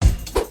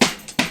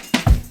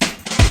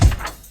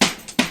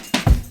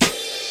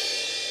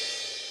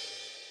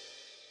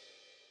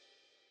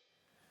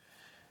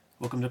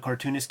Welcome to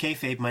Cartoonist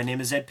Kayfabe. My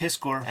name is Ed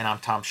Piskor. And I'm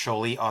Tom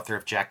Scholey, author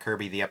of Jack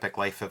Kirby, The Epic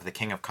Life of the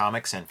King of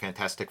Comics, and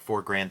Fantastic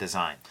Four Grand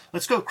Design.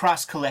 Let's go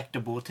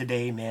cross-collectible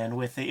today, man,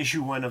 with the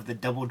issue 1 of the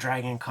Double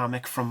Dragon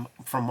comic from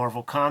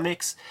Marvel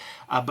Comics.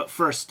 But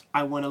first,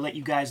 I want to let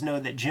you guys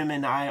know that Jim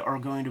and I are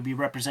going to be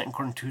representing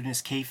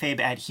Cartoonist Kayfabe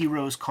at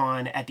Heroes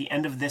Con at the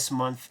end of this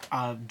month,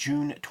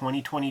 June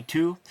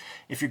 2022.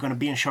 If you're going to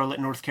be in Charlotte,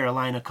 North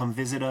Carolina, come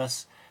visit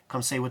us.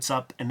 Come say what's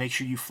up and make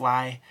sure you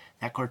fly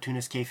that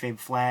Cartoonist Kayfabe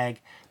flag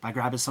by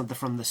grabbing something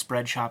from the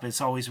spread shop.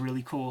 It's always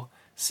really cool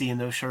seeing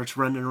those shirts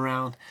running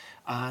around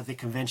the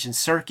convention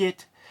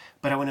circuit.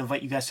 But I want to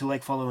invite you guys to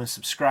like, follow, and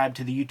subscribe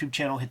to the YouTube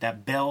channel. Hit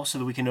that bell so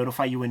that we can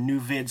notify you when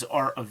new vids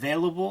are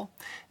available.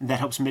 And that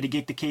helps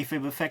mitigate the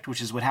kayfabe effect,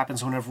 which is what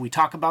happens whenever we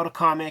talk about a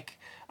comic.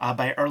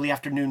 By early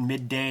afternoon,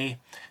 midday,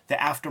 the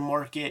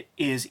aftermarket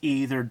is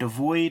either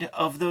devoid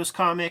of those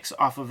comics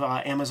off of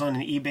Amazon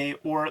and eBay,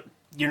 or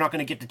you're not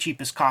going to get the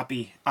cheapest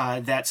copy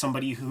that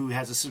somebody who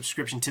has a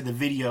subscription to the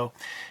video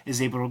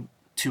is able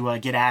to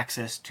get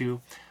access to.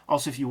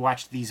 Also, if you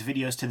watch these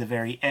videos to the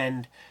very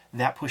end,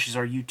 that pushes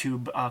our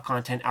YouTube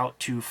content out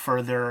to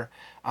further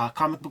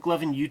comic book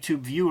loving YouTube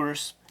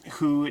viewers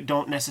who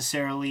don't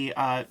necessarily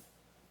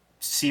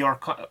see our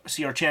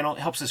channel. It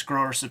helps us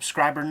grow our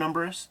subscriber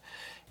numbers.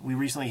 We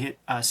recently hit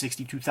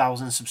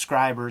 62,000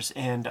 subscribers,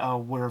 and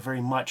we're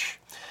very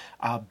much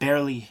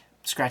barely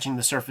scratching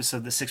the surface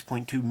of the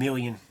 6.2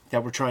 million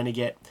that we're trying to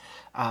get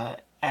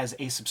as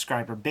a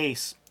subscriber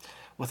base.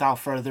 Without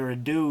further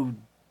ado,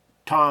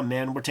 Tom,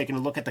 man, we're taking a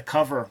look at the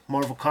cover,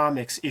 Marvel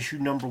Comics, issue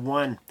number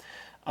 1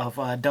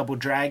 of Double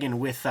Dragon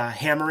with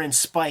Hammer and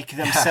Spike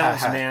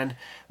themselves, man.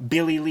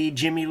 Billy Lee,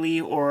 Jimmy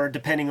Lee, or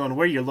depending on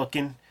where you're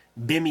looking,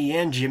 Bimmy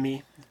and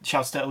Jimmy.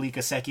 Shouts to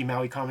Alika Seki,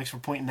 Maui Comics, for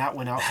pointing that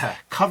one out.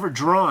 Cover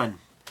drawn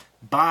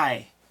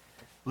by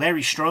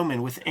Larry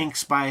Stroman with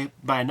inks by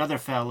another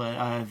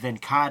fella,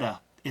 Venkata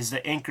is the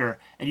inker,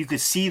 and you could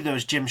see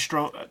those Jim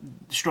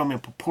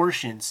Stroman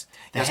proportions,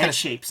 the head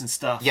shapes and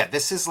stuff. Yeah,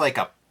 this is like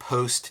a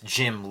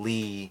post-Jim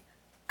Lee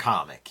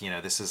comic. You know,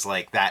 this is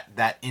like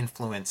that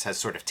influence has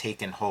sort of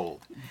taken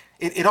hold.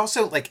 It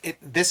also,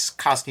 this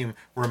costume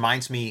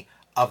reminds me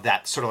of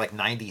that sort of like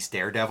 90s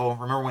Daredevil.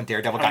 Remember when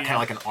Daredevil got kind of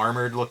like an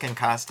armored looking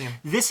costume?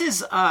 This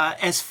is,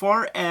 as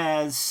far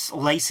as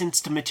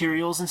licensed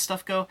materials and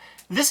stuff go,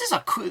 this is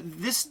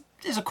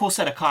a cool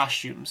set of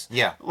costumes.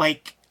 Yeah.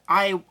 Like,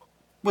 I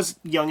was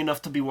young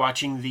enough to be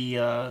watching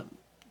the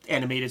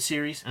animated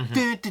series.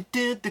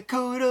 Mm-hmm. The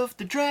Code of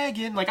the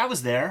Dragon. Like, I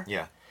was there.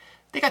 Yeah.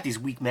 They got these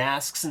weak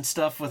masks and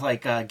stuff with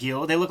like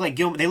Gil. They look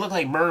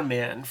like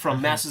Merman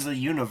from Masters of the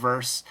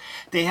Universe.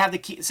 They have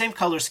the same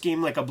color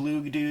scheme, like a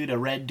blue dude, a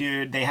red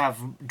dude. They have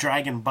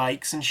dragon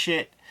bikes and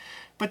shit.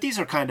 But these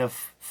are kind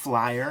of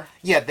flyer.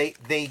 Yeah,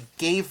 they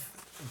gave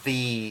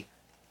the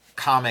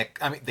comic.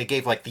 I mean, they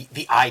gave like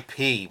the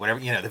IP, whatever,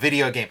 you know, the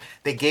video game.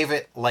 They gave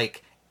it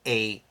like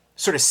a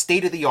sort of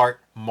state of the art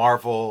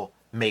Marvel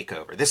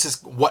makeover. This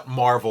is what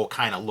Marvel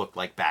kind of looked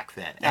like back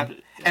then,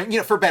 and you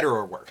know, for better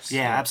or worse.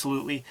 Yeah,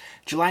 absolutely.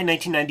 July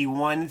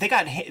 1991. They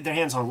got their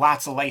hands on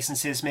lots of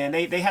licenses, man.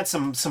 They had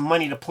some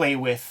money to play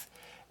with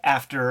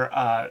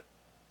after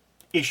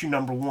issue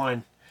number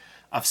 1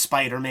 of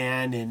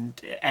Spider-Man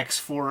and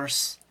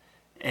X-Force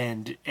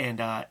and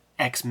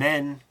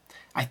X-Men.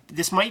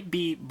 This might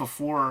be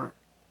before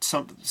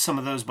some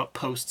of those, but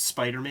post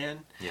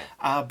Spider-Man.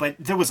 Yeah. But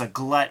there was a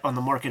glut on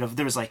the market of,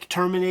 there was like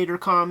Terminator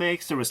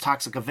comics, there was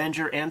Toxic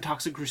Avenger and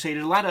Toxic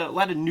Crusader, a lot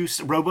of new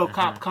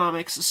RoboCop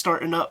comics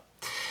starting up.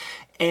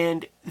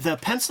 And the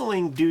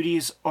penciling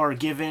duties are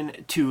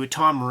given to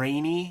Tom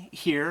Rainey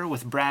here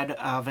with Brad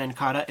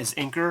Venkata as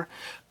inker.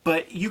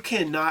 But you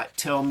cannot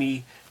tell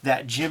me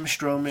that Jim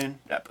Stroman,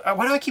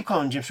 why do I keep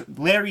calling him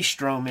Larry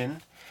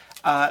Stroman,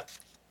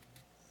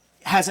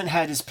 hasn't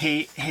had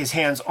his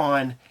hands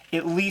on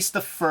at least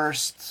the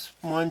first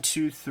 1,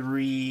 2,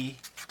 3,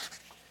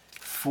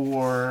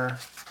 4.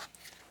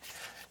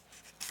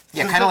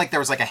 Yeah, kind of like there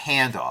was like a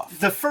handoff.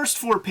 The first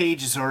 4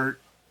 pages are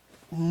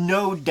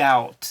no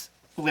doubt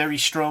Larry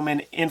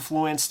Stroman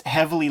influenced,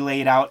 heavily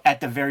laid out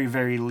at the very,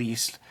 very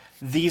least.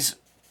 These,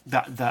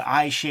 the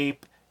eye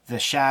shape, the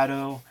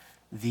shadow,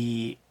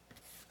 the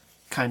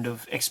kind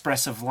of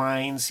expressive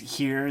lines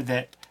here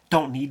that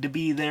don't need to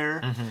be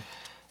there. Mm-hmm.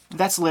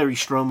 That's Larry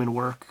Stroman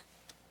work.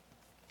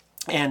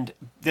 And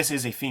this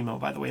is a female,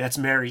 by the way. That's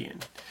Marion.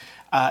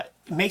 It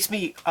makes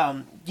me,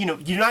 you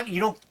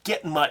don't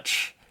get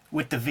much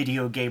with the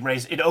video game,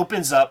 right? It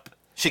opens up.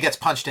 She gets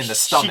punched in the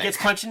stomach. She gets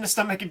punched in the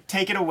stomach and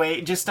take it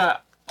away, just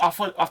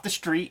off the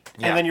street,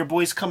 yeah. And then your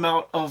boys come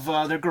out of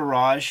their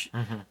garage,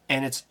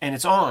 and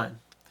it's on.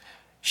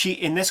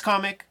 In this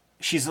comic,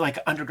 she's like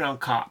an underground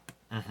cop.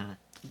 Mm-hmm.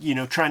 You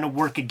know, trying to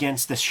work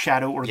against this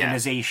shadow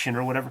organization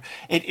or whatever.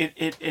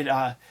 It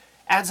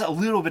adds a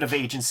little bit of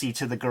agency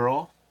to the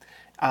girl.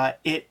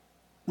 It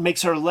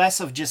makes her less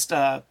of just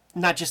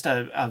not just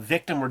a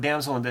victim or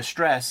damsel in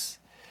distress.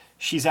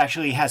 She's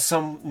actually has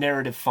some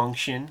narrative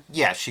function.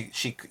 Yeah, she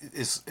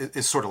is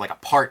sort of like a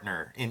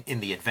partner in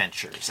the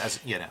adventures,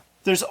 as you know.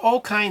 There's all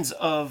kinds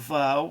of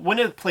one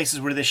of the places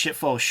where this shit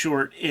falls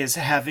short is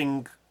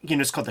having,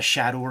 it's called the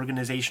Shadow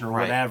Organization or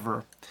Right.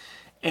 whatever,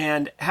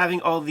 and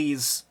having all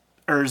these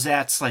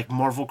ersatz like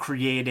Marvel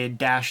created,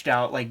 dashed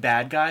out like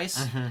bad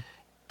guys.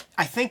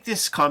 I think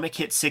this comic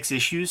hit 6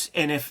 issues,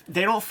 and if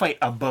they don't fight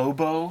a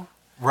Bobo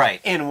Right.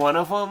 in one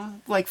of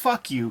them, like,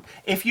 fuck you.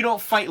 If you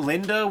don't fight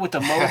Linda with the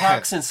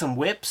mohawks and some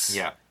whips,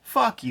 Yeah.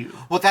 fuck you.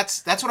 Well,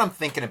 that's what I'm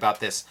thinking about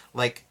this.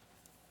 Like,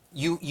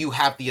 you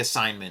have the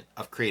assignment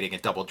of creating a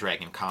Double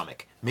Dragon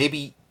comic.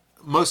 Maybe,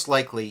 most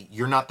likely,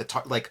 you're not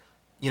the like,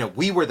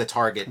 we were the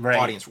target Right.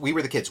 audience. We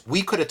were the kids.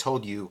 We could have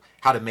told you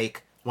how to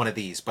make one of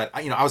these, but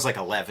I was like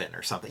 11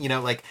 or something.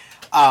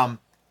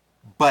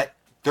 But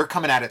they're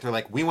coming at it. They're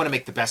like, we want to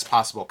make the best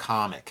possible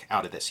comic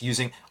out of this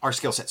using our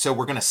skill set. So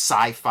we're going to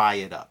sci-fi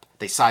it up.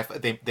 They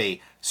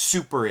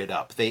super it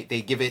up. They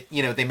give it,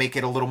 they make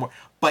it a little more.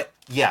 But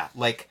yeah,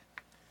 like,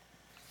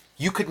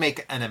 you could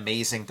make an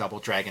amazing Double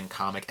Dragon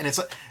comic, and it's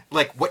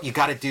like what you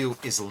got to do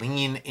is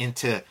lean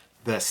into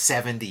the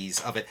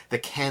 70s of it, the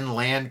Ken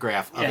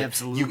Landgraf of it.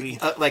 Absolutely.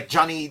 Like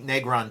Johnny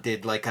Negron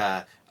did like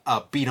a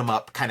beat 'em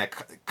up kind of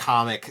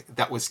comic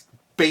that was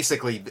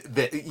basically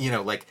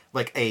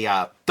like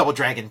a Double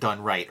Dragon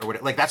done right or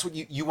whatever. Like that's what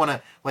you want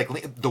to like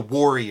the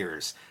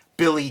Warriors,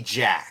 Billy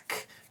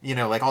Jack,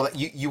 like all that.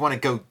 You want to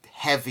go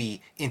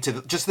heavy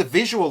into just the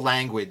visual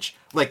language,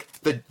 like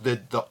the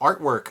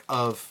artwork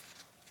of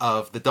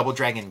the Double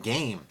Dragon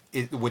game.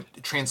 It would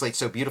translate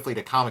so beautifully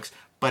to comics,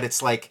 but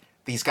it's like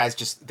these guys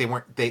just they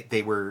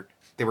were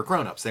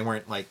grown-ups. They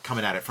weren't like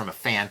coming at it from a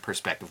fan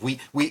perspective. We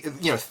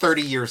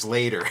 30 years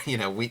later,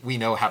 we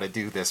know how to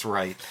do this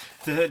right.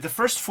 The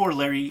first 4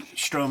 Larry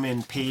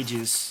Stroman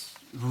pages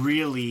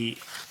really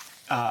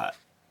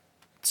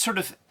sort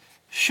of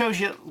shows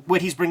you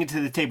what he's bringing to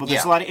the table.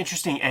 There's Yeah. a lot of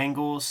interesting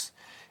angles,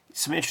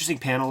 some interesting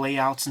panel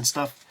layouts and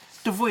stuff,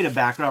 devoid of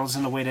backgrounds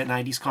in the way that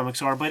 90s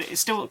comics are, but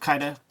it's still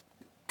kind of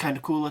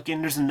cool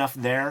looking. There's enough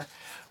there.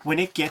 When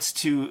it gets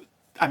to,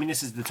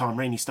 this is the Tom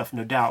Rainey stuff,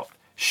 no doubt,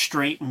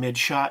 straight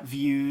mid-shot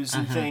views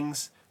and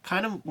things,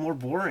 kind of more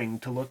boring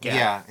to look at.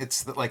 Yeah,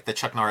 it's like the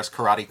Chuck Norris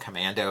Karate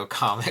Commando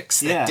comics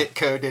that Yeah.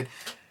 Ditko did.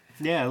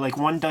 Yeah, like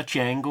one Dutch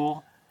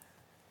angle.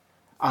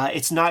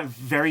 It's not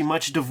very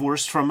much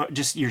divorced from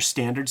just your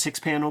standard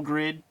 6-panel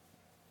grid.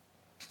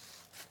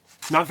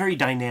 Not very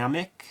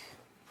dynamic.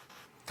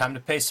 Time to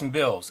pay some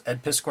bills.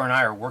 Ed Piskor and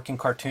I are working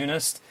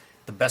cartoonists.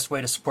 The best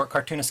way to support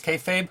cartoonist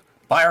kayfabe?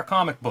 Buy our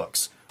comic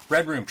books.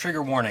 Red Room,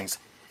 Trigger Warnings.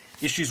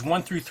 Issues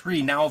 1 through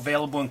 3 now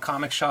available in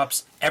comic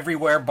shops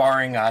everywhere,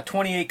 barring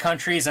 28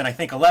 countries and I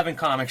think 11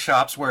 comic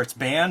shops where it's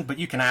banned. But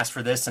you can ask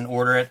for this and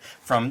order it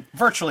from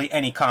virtually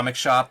any comic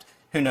shop.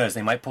 Who knows?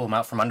 They might pull them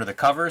out from under the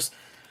covers.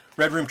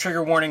 Red Room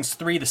Trigger Warnings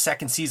 3, the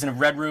second season of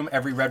Red Room.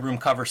 Every Red Room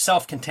cover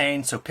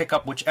self-contained, so pick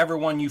up whichever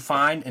one you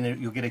find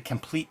and you'll get a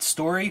complete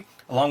story,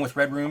 along with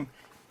Red Room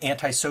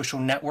Antisocial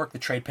Network, the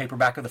trade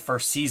paperback of the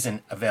first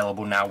season,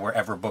 available now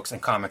wherever books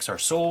and comics are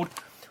sold.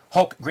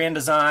 Hulk Grand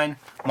Design,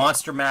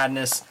 Monster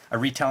Madness, a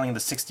retelling of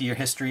the 60-year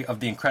history of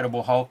the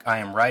Incredible Hulk. I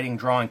am writing,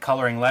 drawing,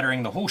 coloring,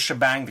 lettering, the whole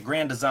shebang, the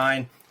Grand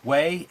Design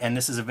way, and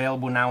this is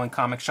available now in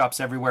comic shops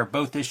everywhere.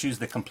 Both issues,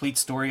 the complete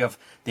story of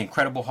the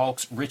Incredible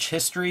Hulk's rich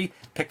history.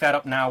 Pick that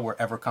up now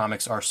wherever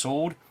comics are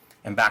sold.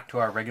 And back to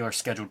our regular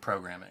scheduled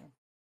programming.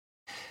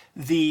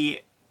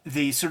 The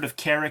sort of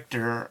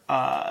character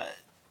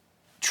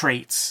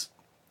traits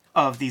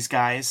of these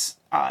guys.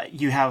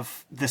 You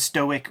have the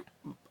stoic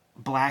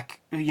black,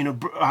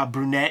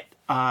 brunette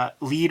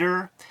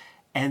leader,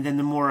 and then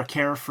the more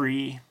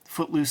carefree,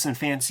 footloose and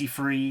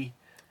fancy-free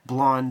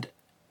blonde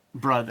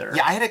brother.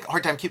 Yeah, I had a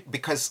hard time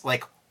because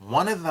like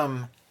one of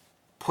them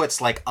puts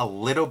like a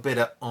little bit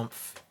of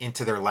oomph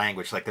into their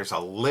language, like there's a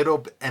little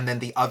bit, and then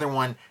the other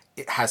one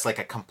it has like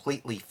a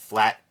completely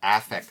flat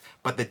affect,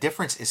 but the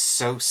difference is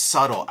so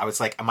subtle. I was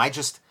like, am I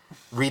just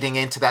reading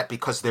into that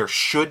because there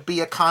should be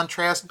a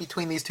contrast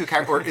between these two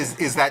characters,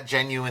 or is that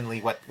genuinely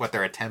what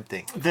they're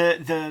attempting?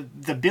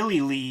 The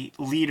Billy Lee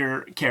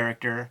leader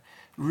character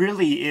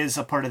really is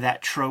a part of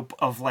that trope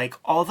of like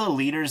all the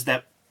leaders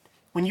that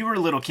when you were a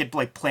little kid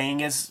like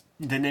playing as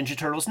the Ninja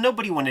Turtles,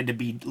 nobody wanted to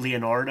be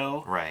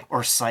Leonardo, Right.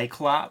 or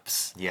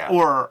Cyclops, Yeah.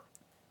 or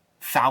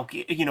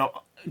Falcon,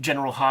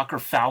 General Hawk or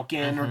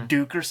Falcon or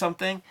Duke or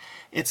something.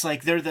 It's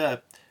like they're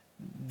the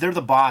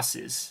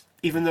bosses,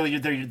 even though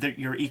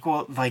you're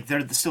equal. Like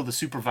they're still the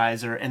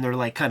supervisor, and they're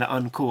like kind of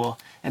uncool.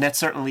 And that's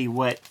certainly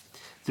what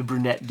the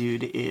brunette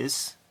dude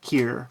is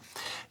here.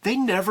 They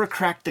never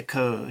cracked the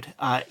code.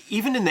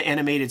 Even in the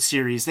animated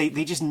series, they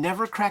just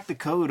never cracked the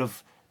code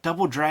of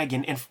Double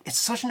Dragon, and it's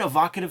such an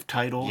evocative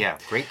title. Yeah,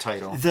 great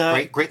title,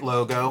 The- great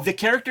logo, The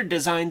character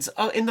designs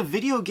in the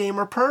video game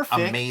are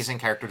perfect. amazing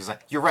character design.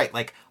 You're right,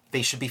 like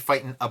they should be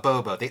fighting a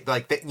Bobo.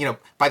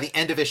 By the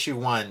end of issue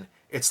 1,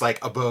 it's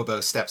like a Bobo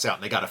steps out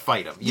and they got to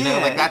fight him. You know,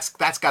 Yeah. like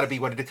that's got to be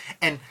what it is.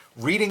 And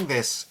reading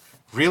this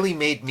really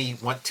made me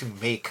want to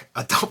make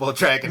a Double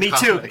Dragon Me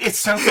comic. too. It's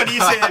so funny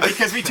you say that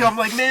because me too. I'm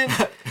like, man,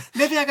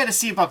 maybe I got to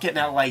see about getting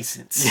that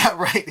license. Yeah,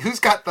 right. Who's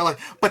got the...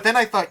 But then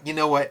I thought, you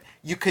know what?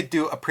 You could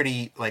do a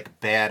pretty, like,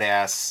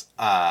 badass,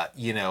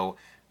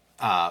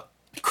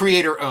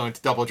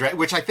 creator-owned Double Dragon,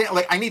 which I think,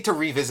 like, I need to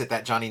revisit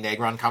that Johnny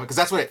Negron comic, because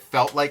that's what it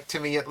felt like to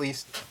me, at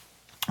least.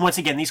 Once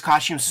again, these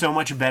costumes so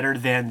much better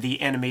than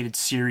the animated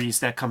series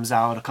that comes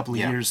out a couple of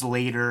years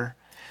later.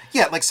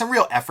 Yeah, like, some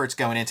real efforts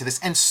going into this,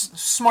 and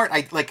smart,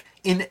 like,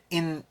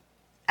 in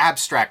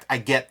abstract, I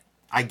get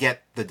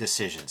the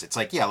decisions. It's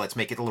like, yeah, let's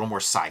make it a little more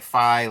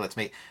sci-fi,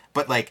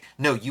 but, like,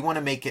 no, you want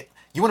to make it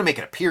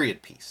a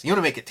period piece. You want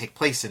to make it take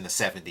place in the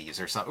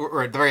 70s or something,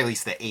 or at the very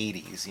least the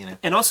 80s, you know?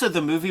 And also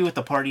the movie with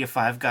the Party of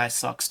Five guys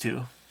sucks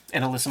too.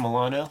 And Alyssa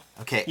Milano.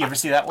 Okay. You ever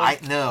see that one?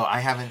 No, I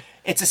haven't.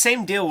 It's the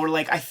same deal where,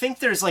 like, I think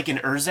there's, like, an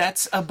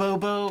ersatz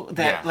abobo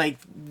that, like,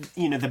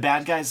 you know, the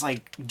bad guys,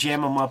 like,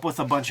 jam him up with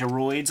a bunch of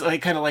roids,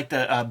 like, kind of like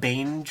the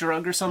Bane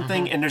drug or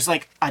something. And there's,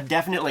 like, a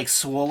definite, like,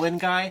 swollen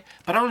guy,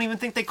 but I don't even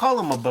think they call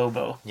him a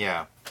bobo.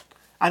 Yeah.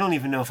 I don't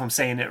even know if I'm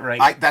saying it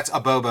right. That's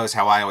Abobo is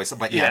how I always,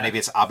 but yeah, Yeah. maybe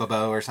it's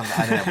Abobo or something.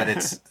 I don't know, but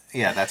it's,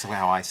 yeah, that's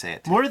how I say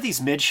it. More of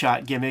these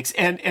mid-shot gimmicks,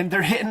 and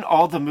they're hitting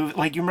all the moves.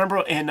 Like, you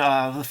remember in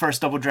the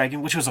first Double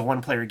Dragon, which was a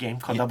one-player game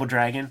called Double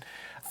Dragon.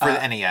 For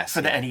the NES.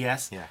 For the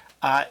NES.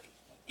 Yeah.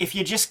 If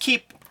you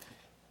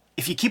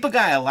keep a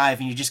guy alive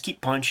and you just keep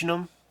punching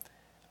him,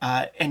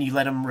 and you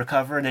let him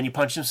recover, and then you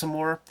punch him some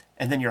more,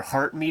 and then your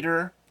heart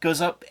meter goes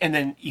up, and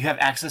then you have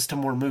access to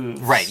more moves.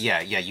 Right,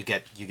 yeah, you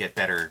get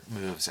better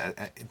moves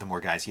the more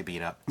guys you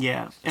beat up.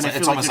 Yeah, and So I feel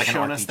it's like almost they're like an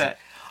showing RPG. us that.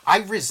 I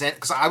resent,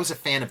 because I was a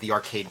fan of the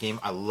arcade game.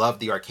 I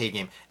loved the arcade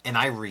game, and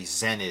I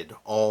resented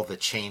all the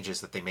changes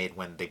that they made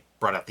when they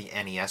brought out the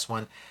NES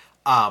one.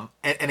 And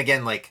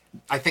again, like,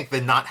 I think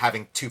the not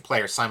having two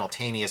players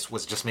simultaneous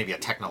was just maybe a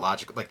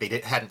technological, like, they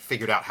hadn't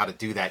figured out how to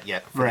do that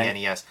yet for Right,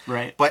 the NES.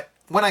 right. But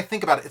when I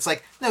think about it, it's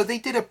like, no, they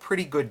did a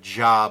pretty good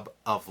job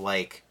of,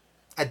 like,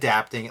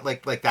 adapting it,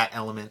 like that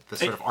element, the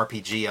sort of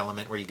RPG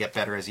element where you get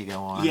better as you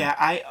go on. Yeah,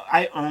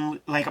 I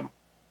only, like,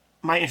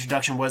 my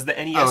introduction was the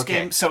NES Oh, okay.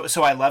 game,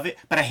 so I love it,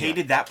 but I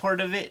hated that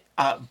part of it.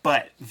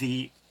 But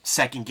the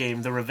second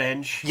game, The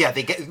Revenge. Yeah,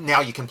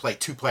 now you can play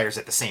two players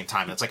at the same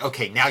time. And it's like,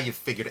 okay, now you've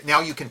figured it. Now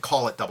you can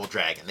call it Double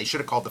Dragon. They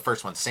should have called the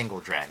first one Single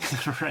Dragon.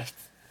 Right.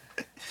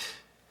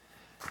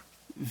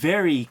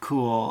 Very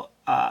cool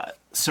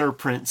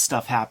surprint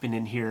stuff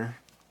happening here,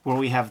 where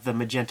we have the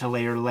magenta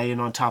layer laying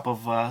on top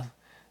of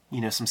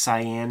some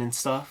cyan and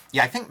stuff.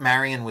 Yeah, I think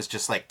Marion was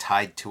just like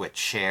tied to a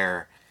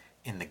chair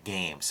in the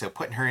game. So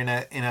putting her in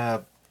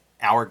a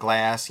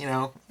hourglass,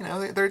 they're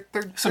doing their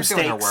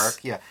stakes.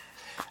 work. Yeah.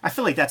 I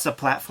feel like that's a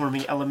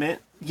platforming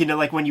element.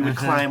 Like when you would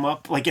climb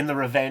up, like in The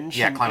Revenge.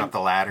 Yeah, climb up the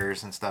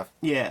ladders and stuff.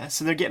 Yeah,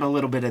 so they're getting a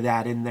little bit of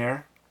that in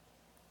there.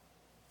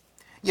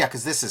 Yeah,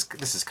 because this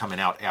is coming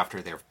out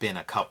after there have been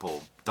a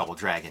couple Double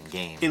Dragon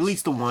games. At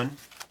least the one.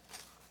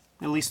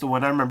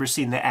 I remember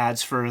seeing the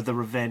ads for The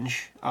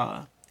Revenge,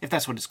 if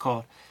that's what it's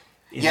called.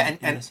 Yeah,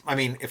 and I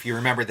mean, if you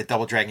remember the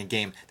Double Dragon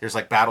game, there's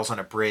like battles on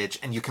a bridge,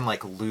 and you can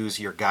like lose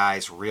your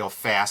guys real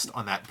fast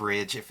on that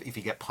bridge if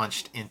you get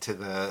punched into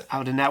the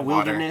out in that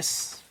water.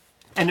 wilderness,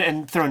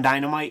 and throwing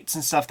dynamites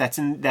and stuff. That's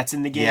in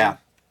the game. Yeah.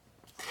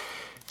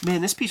 Man,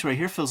 this piece right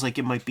here feels like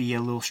it might be a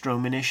little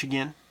Strowman-ish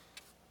again.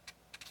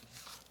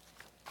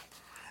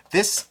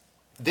 This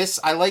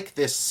I like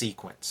this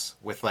sequence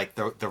with like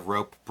the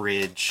rope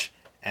bridge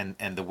and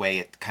the way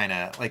it kind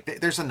of like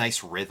there's a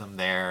nice rhythm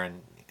there,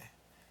 and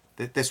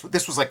this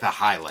was like the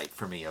highlight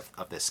for me of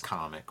this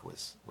comic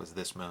was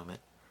this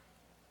moment.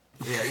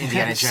 Yeah,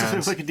 Indiana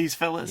Jones. Look at these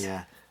fellas.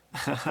 Yeah.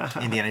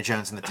 Indiana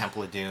Jones and the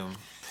Temple of Doom.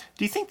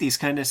 Do you think these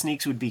kind of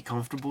sneaks would be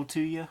comfortable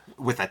to you?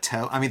 With a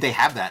toe? I mean, they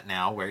have that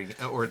now,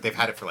 or they've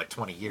had it for like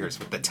 20 years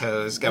with the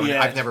toes going.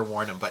 Yeah. I've never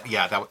worn them, but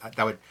yeah,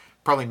 that would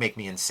probably make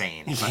me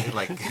insane.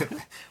 Like,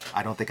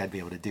 I don't think I'd be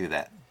able to do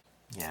that.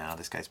 Yeah,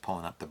 this guy's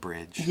pulling up the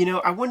bridge.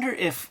 I wonder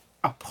if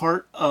a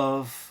part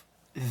of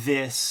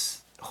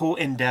this whole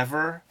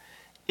endeavor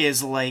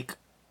is like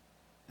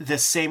the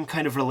same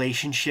kind of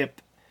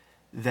relationship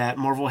that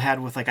Marvel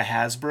had with like a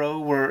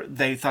Hasbro, where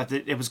they thought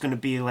that it was going to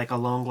be like a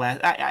long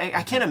last.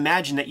 I can't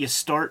imagine that you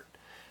start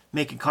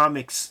making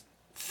comics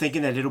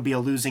thinking that it'll be a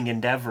losing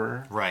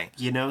endeavor, Right.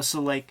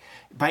 So like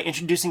by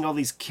introducing all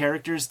these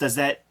characters, does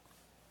that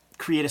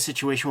create a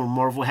situation where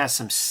Marvel has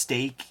some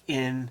stake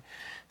in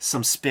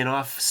some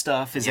spin-off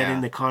stuff? Is that Yeah.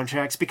 in the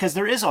contracts? Because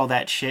there is all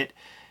that shit,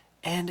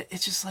 and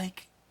it's just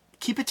like,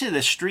 keep it to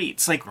the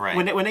streets. Like Right.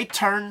 when they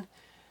turn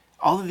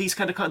all of these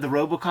kind of the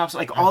RoboCops,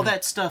 like all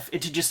that stuff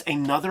into just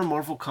another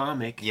Marvel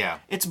comic. Yeah.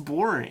 It's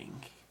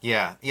boring.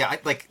 Yeah.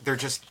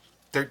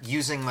 They're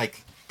using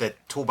like the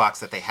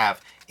toolbox that they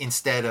have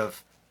instead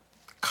of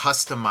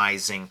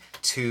customizing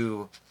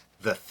to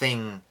the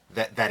thing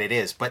that it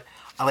is. But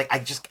I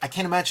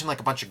can't imagine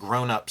like a bunch of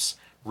grown-ups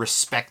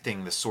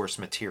respecting the source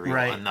material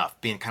Right. enough,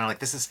 being kind of like,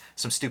 this is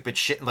some stupid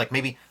shit. Like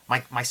maybe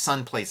my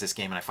son plays this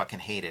game and I fucking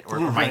hate it, or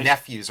my Right.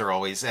 nephews are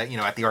always at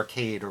the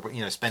arcade,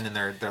 or spending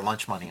their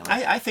lunch money on it.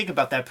 I think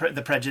about that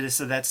the prejudice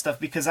of that stuff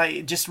because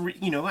I just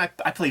I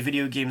play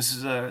video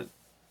games a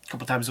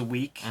couple times a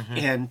week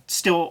and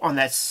still on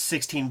that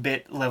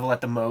 16-bit level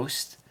at the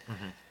most.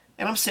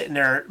 And I'm sitting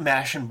there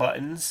mashing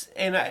buttons,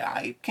 and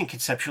I can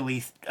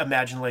conceptually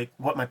imagine like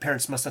what my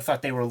parents must have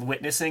thought they were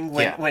witnessing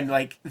when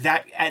like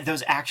that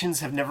those actions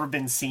have never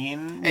been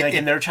seen like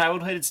in their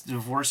childhood. It's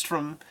divorced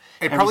from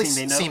It probably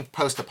everything they know. seemed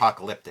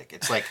post-apocalyptic.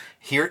 It's like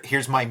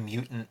here's my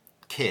mutant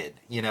kid,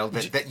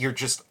 that you're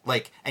just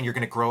like, and you're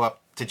gonna grow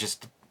up to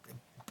just.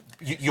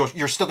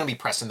 You're still going to be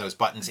pressing those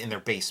buttons in their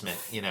basement,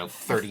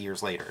 30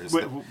 years later.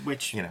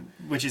 Which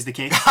is the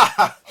case.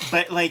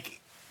 But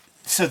like,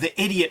 so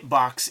the idiot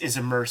box is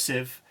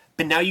immersive,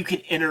 but now you can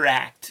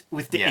interact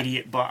with the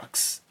idiot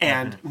box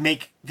and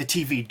make the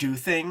TV do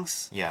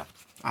things. Yeah.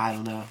 I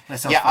don't know. That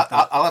sounds Yeah, fucked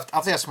up. I'll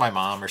have to ask my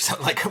mom or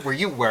something. Like, were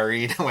you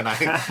worried when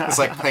I was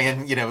like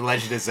playing,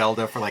 Legend of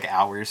Zelda for like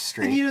hours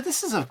straight? And,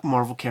 this is a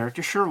Marvel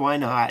character. Sure, why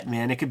not,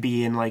 man? It could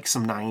be in like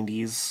some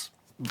 90s.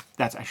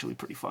 That's actually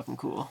pretty fucking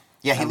cool.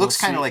 Yeah, he And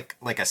looks we'll kind of see.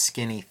 like a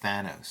skinny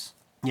Thanos.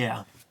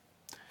 Yeah.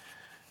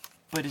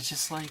 But it's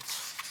just like,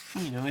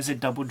 is it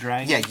Double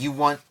Dragon? Yeah, you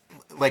want,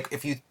 like,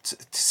 if you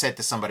said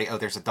to somebody, oh,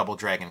 there's a Double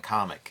Dragon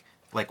comic,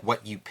 like,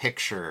 what you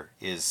picture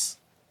is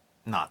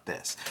not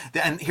this.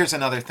 And here's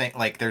another thing,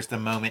 like, there's the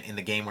moment in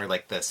the game where,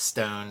 like, the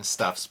stone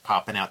stuff's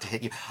popping out to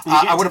hit you.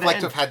 I would have liked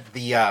to have had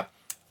the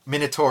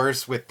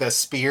Minotaurs with the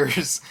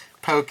spears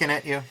poking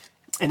at you.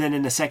 And then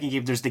in the second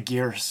game, there's the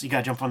gears. You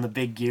gotta jump on the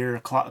big gear,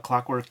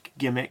 clockwork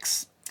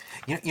gimmicks.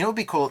 You know what would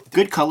be cool?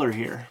 Good color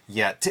here.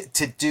 Yeah,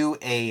 to do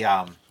a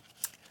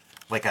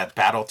like a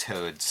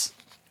Battletoads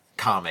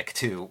comic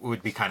too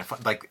would be kind of fun.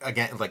 Like,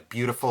 again, like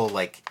beautiful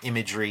like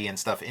imagery and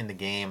stuff in the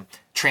game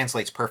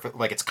translates perfect.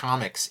 Like, it's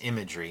comics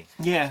imagery.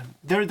 Yeah,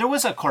 there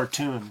was a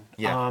cartoon.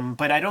 Yeah.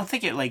 But I don't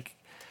think it like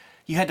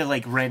you had to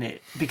like rent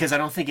it because I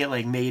don't think it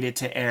like made it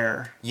to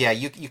air. Yeah,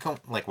 you can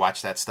like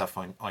watch that stuff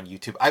on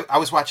YouTube. I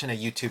was watching a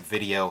YouTube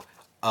video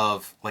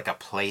of like a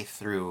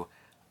playthrough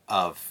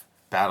of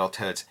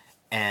Battletoads,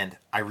 and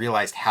I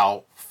realized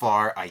how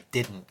far I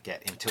didn't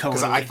get into it.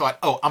 Because I Totally. thought,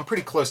 oh, I'm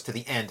pretty close to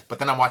the end. But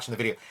then I'm watching the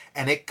video,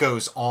 and it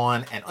goes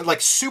on, and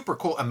like super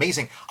cool,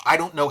 amazing. I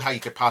don't know how you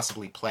could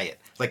possibly play it.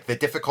 Like, the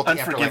difficulty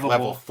after like Unforgivable.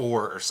 level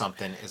 4 or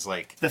something is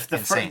like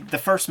insane. The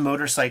first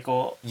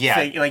motorcycle Yeah.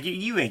 thing, like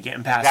you ain't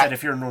getting past That- that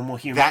if you're a normal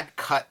human. That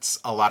cuts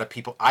a lot of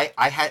people. I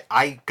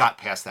got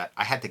past that.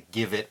 I had to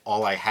give it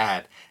all I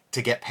had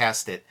to get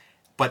past it.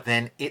 But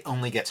then it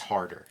only gets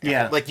harder.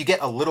 Yeah. Like, you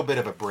get a little bit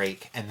of a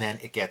break, and then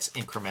it gets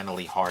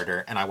incrementally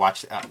harder. And I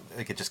watched,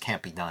 like, it just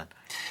can't be done.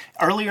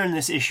 Earlier in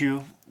this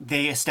issue,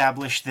 they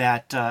established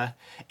that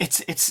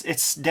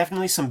it's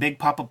definitely some big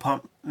Papa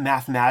Pump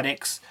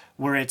mathematics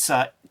where it's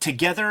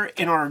together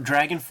in our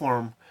dragon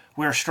form,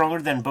 we are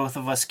stronger than both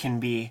of us can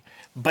be,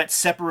 but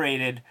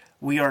separated,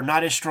 we are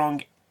not as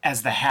strong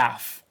as the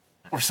half.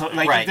 Or something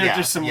like Right, there's yeah,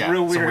 just some yeah,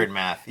 real some weird, weird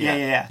math. Yeah,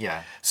 Yeah, yeah.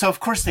 yeah. So of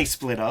course they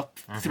split up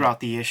throughout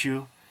the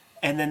issue,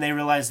 and then they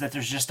realized that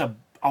there's just a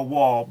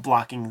wall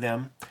blocking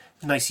them.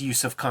 Nice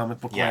use of comic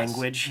book Yes.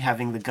 language,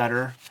 having the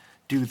gutter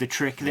do the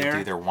trick They there.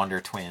 do their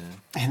Wonder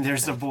Twin. And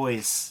there's the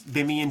boys,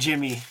 Bimmy and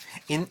Jimmy.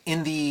 In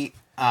the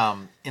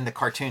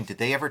cartoon, did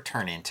they ever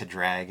turn into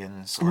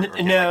dragons or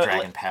get No, like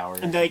dragon powers?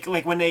 And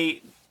like when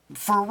they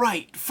for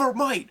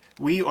might,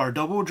 we are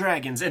double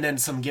dragons, and then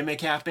some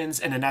gimmick happens,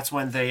 and then that's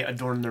when they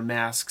adorn their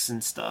masks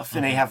and stuff,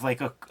 and they have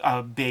like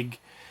a big.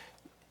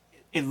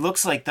 It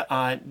looks like the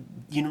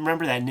you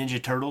remember that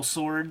Ninja Turtle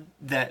sword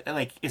that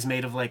like is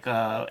made of like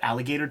a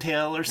alligator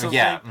tail or something.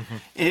 Yeah,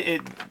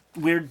 It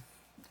weird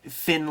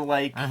fin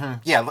like.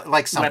 Yeah,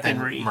 like something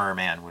Weaponry.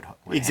 Merman would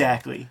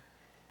Exactly.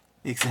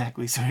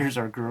 So here's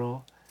our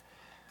girl.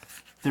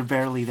 They're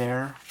barely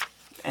there,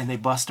 and they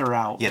bust her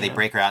out. Yeah, they man.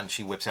 break her out and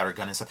she whips out her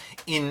gun and stuff.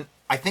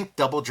 I think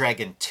Double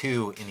Dragon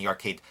 2 in the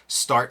arcade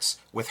starts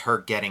with her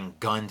getting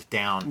gunned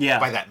down Yeah.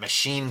 by that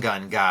machine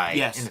gun guy.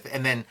 Yes.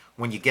 And then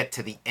when you get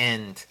to the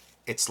end,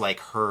 it's like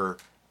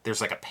there's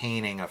like a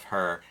painting of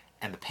her,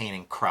 and the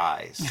painting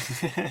cries.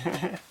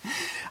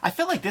 I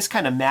feel like this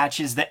kind of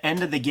matches the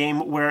end of the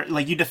game where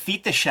like you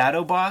defeat the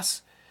shadow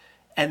boss,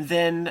 and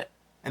then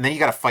And then you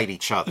got to fight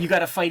each other. you got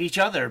to fight each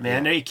other,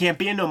 man. It can't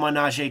be no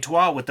menage a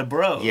trois with the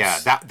bros. Yeah,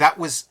 that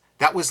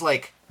was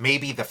like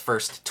maybe the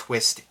first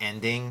twist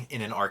ending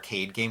in an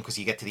arcade game, because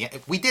you get to the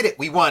end. We did it.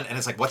 We won. And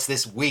it's like, what's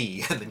this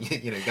we? And then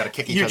you got to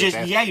kick each you're other's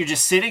just ass. you're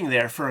just sitting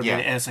there for a Yeah.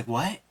 minute, and it's like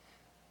what?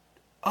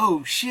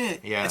 Oh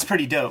shit! Yeah. It's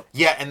pretty dope.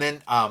 Yeah, and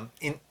then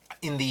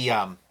in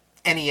the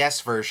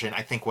NES version,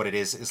 I think what it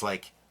is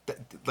like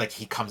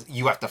he comes.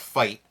 You have to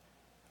fight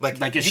like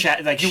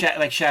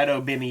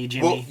Shadow Bimmy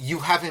Jimmy. Well, you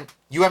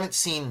haven't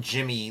seen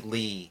Jimmy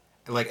Lee.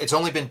 Like, it's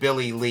only been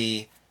Billy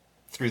Lee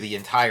through the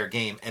entire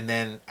game, and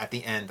then at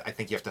the end, I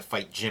think you have to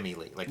fight Jimmy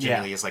Lee. Like, Jimmy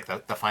Yeah. Lee is like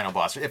the final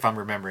boss, if I'm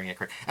remembering it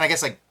correct. And I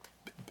guess like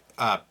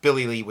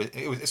Billy Lee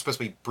it's supposed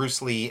to be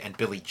Bruce Lee and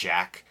Billy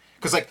Jack,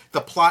 Because like the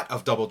plot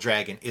of Double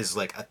Dragon is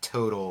like a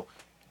total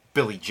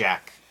Billy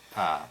Jack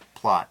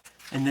plot.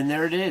 And then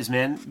there it is,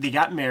 man. They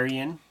got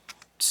Marion,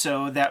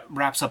 so that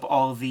wraps up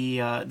all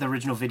the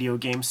original video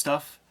game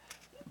stuff.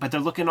 But they're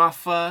looking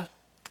off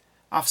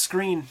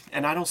screen,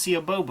 and I don't see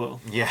a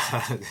Bobo.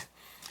 Yeah,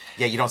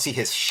 yeah. You don't see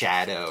his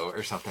shadow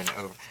or something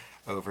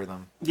over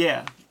them.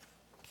 Yeah.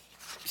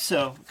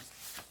 So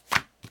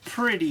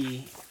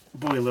pretty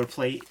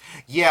boilerplate.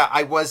 Yeah,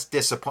 I was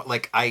disappointed.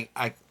 Like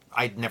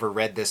I'd never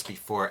read this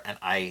before, and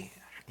I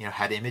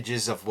had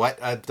images of what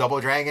a Double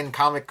Dragon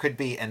comic could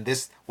be, and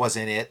this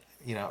wasn't it.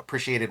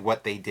 Appreciated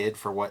what they did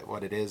for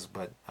what it is,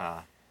 but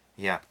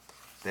yeah,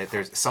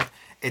 there's some.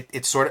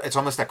 It's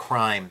almost a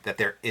crime that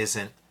there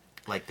isn't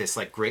like this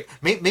like great.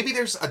 Maybe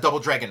there's a Double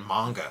Dragon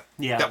manga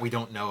that we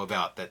don't know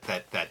about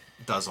that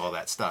does all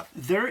that stuff.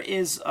 There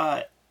is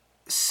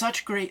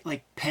such great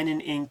like pen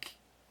and ink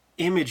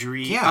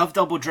imagery of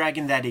Double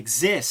Dragon that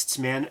exists,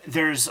 man.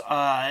 There's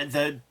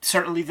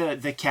certainly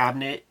the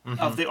cabinet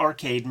of the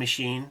arcade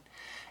machine,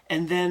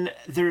 and then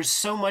there's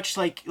so much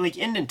like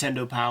in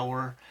Nintendo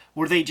Power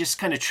where they just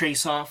kind of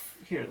trace off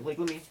here. Like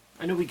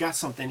I know we got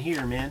something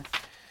here, man,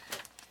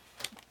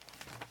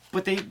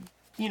 but they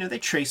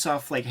trace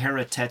off like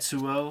Hera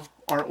Tetsuo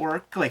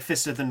artwork, like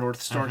Fist of the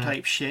North Star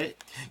type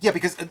shit. Yeah,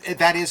 because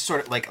that is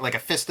sort of like a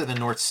Fist of the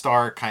North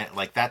Star kind of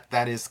like that.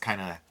 That is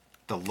kind of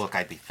the look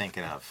I'd be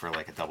thinking of for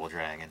like a Double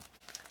Dragon.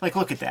 Like,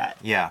 look at that.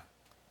 Yeah.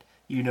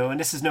 And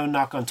this is no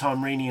knock on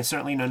Tom Rainey and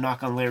certainly no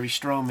knock on Larry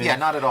Stroman. Yeah,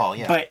 not at all,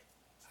 yeah. But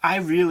I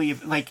really,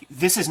 like,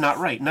 this is not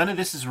right. None of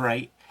this is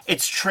right.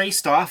 It's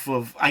traced off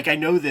of, like, I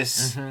know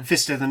this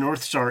Fist of the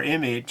North Star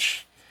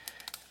image,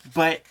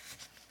 but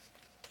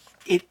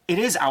it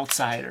is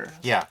outsider.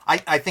 Yeah,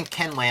 I think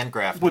Ken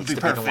Landgraf Would needs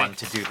be to be the one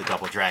perfect. to do the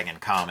Double Dragon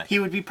comic. He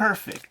would be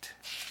perfect.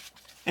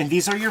 And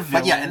these are your villains.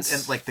 But yeah,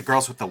 and like the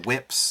girls with the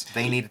whips,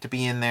 they needed to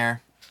be in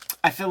there.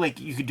 I feel like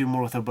you could do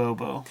more with a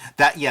Bobo.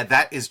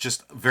 That is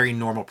just very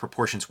normal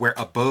proportions. Where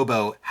a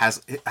Bobo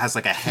has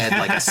like a head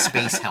like a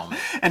space helmet,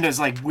 And there's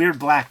like weird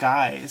black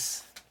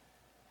eyes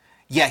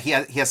Yeah, he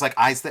has like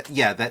eyes that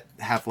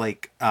have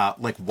like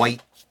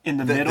white in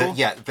the middle.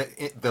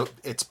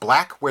 It's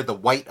black where the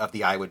white of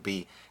the eye would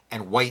be,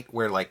 and white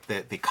where like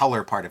the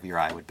color part of your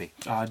eye would be.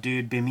 Oh,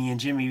 dude, Bimmy and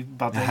Jimmy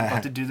about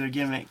to do their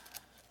gimmick.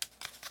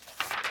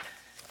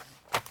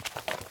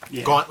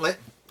 Yeah. Gauntlet,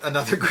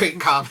 another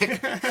great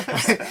comic.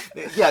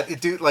 Yeah,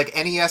 dude, like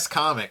NES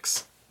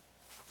comics.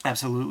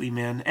 Absolutely,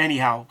 man.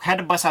 Anyhow, had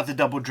to bust out the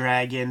Double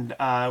Dragon,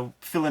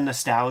 feeling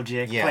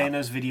nostalgic, playing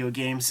those video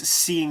games,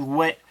 seeing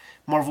what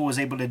Marvel was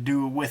able to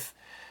do with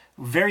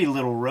very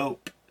little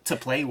rope to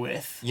play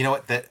with. You know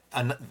what?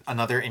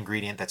 Another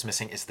ingredient that's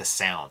missing is the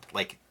sound.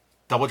 Like,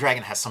 Double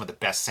Dragon has some of the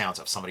best sounds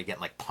of somebody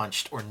getting like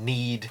punched or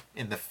kneed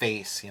in the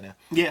face.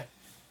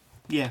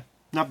 Yeah,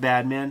 not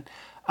bad, man.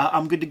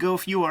 I'm good to go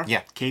if you are.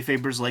 Yeah.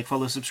 Kayfabers, like,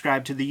 follow,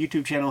 subscribe to the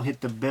YouTube channel, hit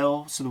the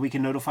bell so that we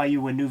can notify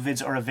you when new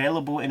vids are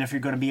available. And if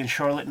you're going to be in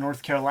Charlotte,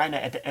 North Carolina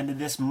at the end of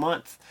this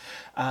month,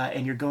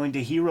 and you're going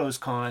to Heroes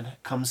Con,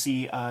 come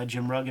see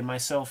Jim Rugg and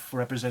myself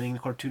representing the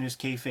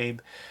cartoonist Kayfabe.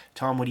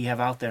 Tom, what do you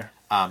have out there?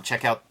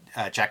 Check out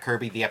Jack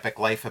Kirby, The Epic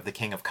Life of the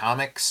King of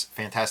Comics.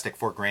 Fantastic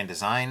for grand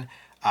design.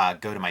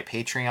 Go to my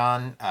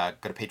Patreon.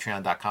 Go to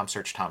patreon.com,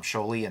 search Tom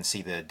Scholey, and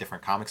see the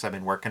different comics I've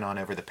been working on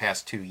over the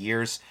past 2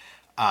 years.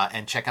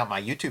 And check out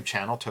my YouTube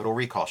channel, Total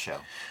Recall Show.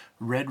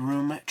 Red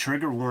Room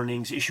Trigger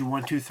Warnings, issue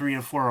 1, 2, 3,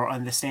 and 4 are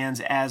on the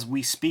stands as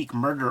we speak.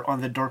 Murder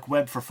on the Dark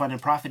Web for Fun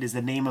and Profit is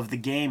the name of the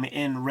game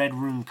in Red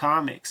Room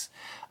Comics.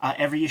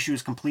 Every issue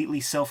is completely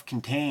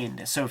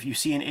self-contained, so if you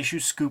see an issue,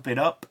 scoop it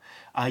up.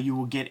 You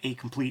will get a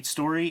complete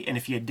story, and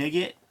if you dig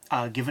it,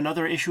 give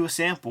another issue a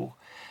sample.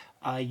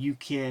 You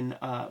can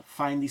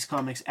find these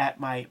comics at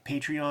my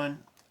Patreon.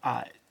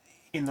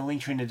 In the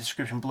link tree in the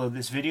description below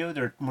this video.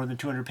 There are more than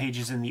 200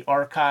 pages in the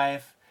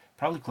archive,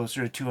 probably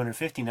closer to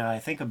 250 now that I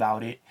think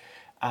about it.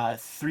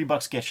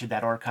 $3 gets you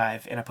that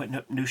archive, and I put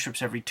new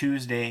strips every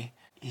Tuesday.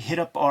 Hit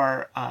up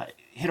our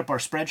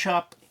spread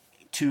shop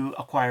to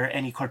acquire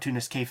any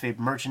Cartoonist Kayfabe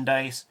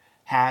merchandise,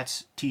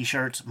 hats,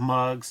 t-shirts,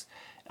 mugs.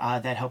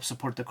 That helps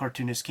support the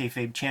Cartoonist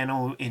Kayfabe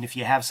channel. And if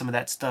you have some of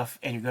that stuff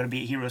and you're going to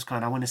be at Heroes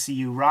Con, I want to see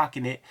you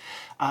rocking it.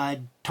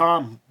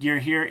 Tom, you're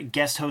here at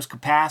guest host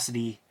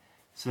capacity.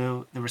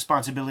 So the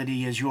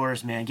responsibility is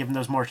yours, man. Give them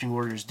those marching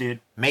orders, dude.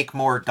 Make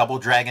more Double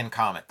Dragon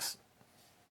comics.